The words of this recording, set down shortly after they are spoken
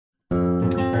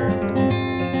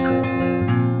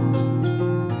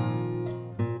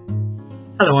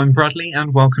Hello, I'm Bradley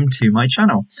and welcome to my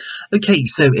channel. Okay,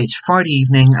 so it's Friday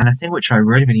evening and a thing which I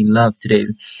really love to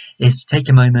do is to take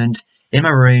a moment in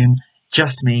my room,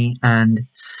 just me, and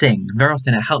sing. Very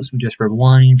often it helps me just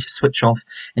rewind, switch off,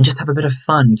 and just have a bit of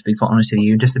fun, to be quite honest with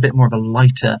you, just a bit more of a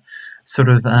lighter sort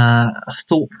of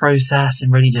thought process,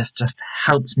 and really just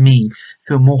helps me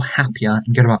feel more happier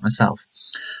and good about myself.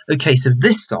 Okay, so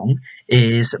this song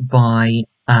is by,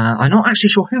 I'm not actually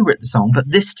sure who wrote the song, but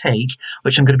this take,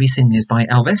 which I'm going to be singing, is by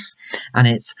Elvis, and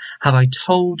it's Have I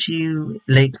Told You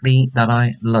Lately That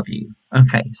I Love You?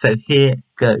 Okay, so here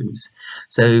goes.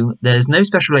 So there's no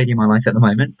special lady in my life at the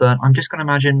moment, but I'm just going to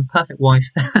imagine perfect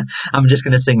wife. I'm just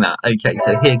going to sing that. Okay,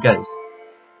 so here goes.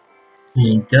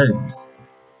 Here goes.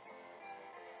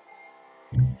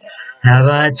 Have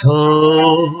I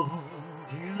told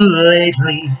you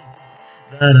lately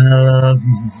that I love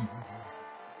you?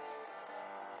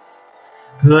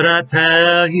 Could I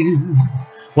tell you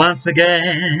once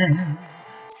again,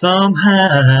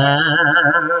 somehow?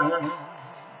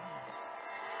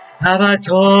 Have I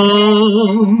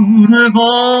told with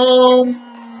all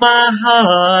my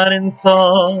heart and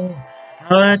soul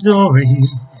how I adore you?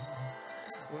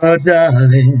 Well,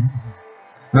 darling,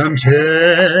 I'm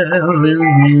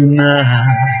telling you now.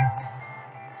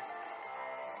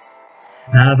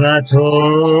 Have I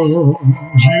told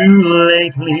you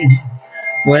lately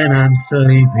when I'm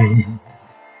sleeping?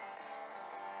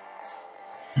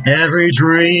 Every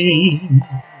dream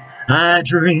I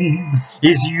dream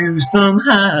is you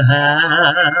somehow.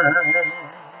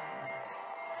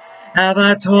 Have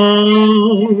I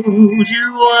told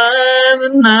you why the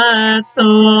nights are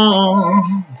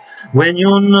long when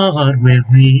you're not with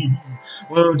me?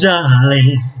 Well,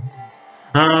 darling,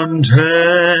 I'm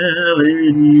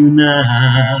telling you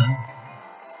now.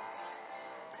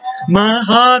 My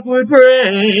heart would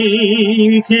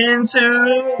break in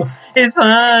two if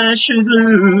I should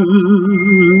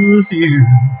lose you.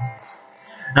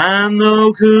 I'm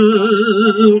no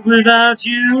good without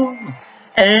you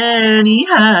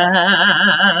anyhow.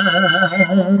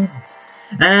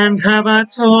 And have I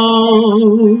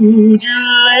told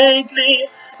you lately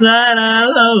that I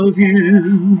love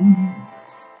you?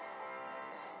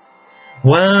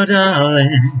 Well,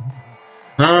 darling,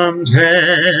 I'm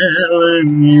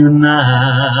telling you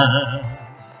now.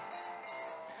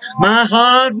 My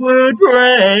heart would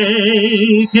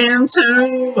break in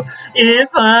two if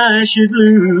I should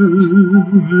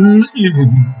lose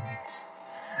you.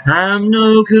 I'm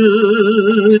no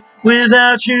good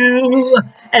without you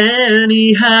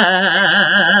anyhow.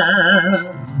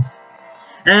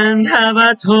 And have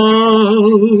I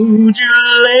told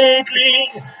you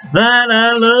lately that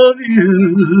I love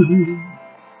you?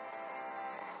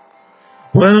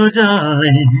 Well,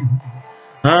 darling,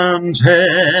 I'm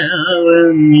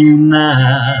telling you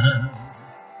now.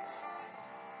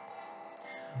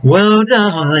 Well,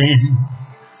 darling,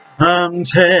 I'm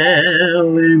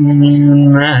telling you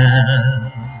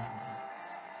now.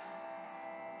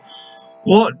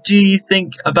 What do you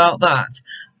think about that?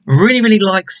 Really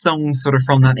like songs sort of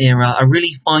from that era. I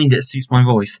really find it suits my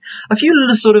voice. A few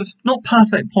little sort of not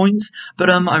perfect points,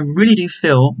 but I really do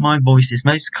feel my voice is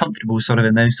most comfortable sort of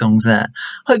in those songs there.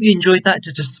 Hope you enjoyed that.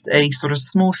 Just a sort of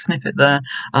small snippet there.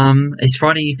 It's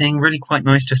Friday evening, really quite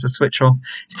nice just to switch off,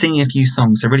 singing a few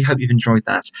songs. I really hope you've enjoyed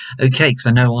that. Okay, because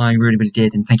I know I really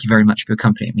did, and thank you very much for your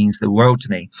company. It means the world to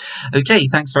me. Okay,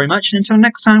 thanks very much, and until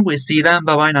next time, we'll see you then.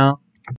 Bye bye now.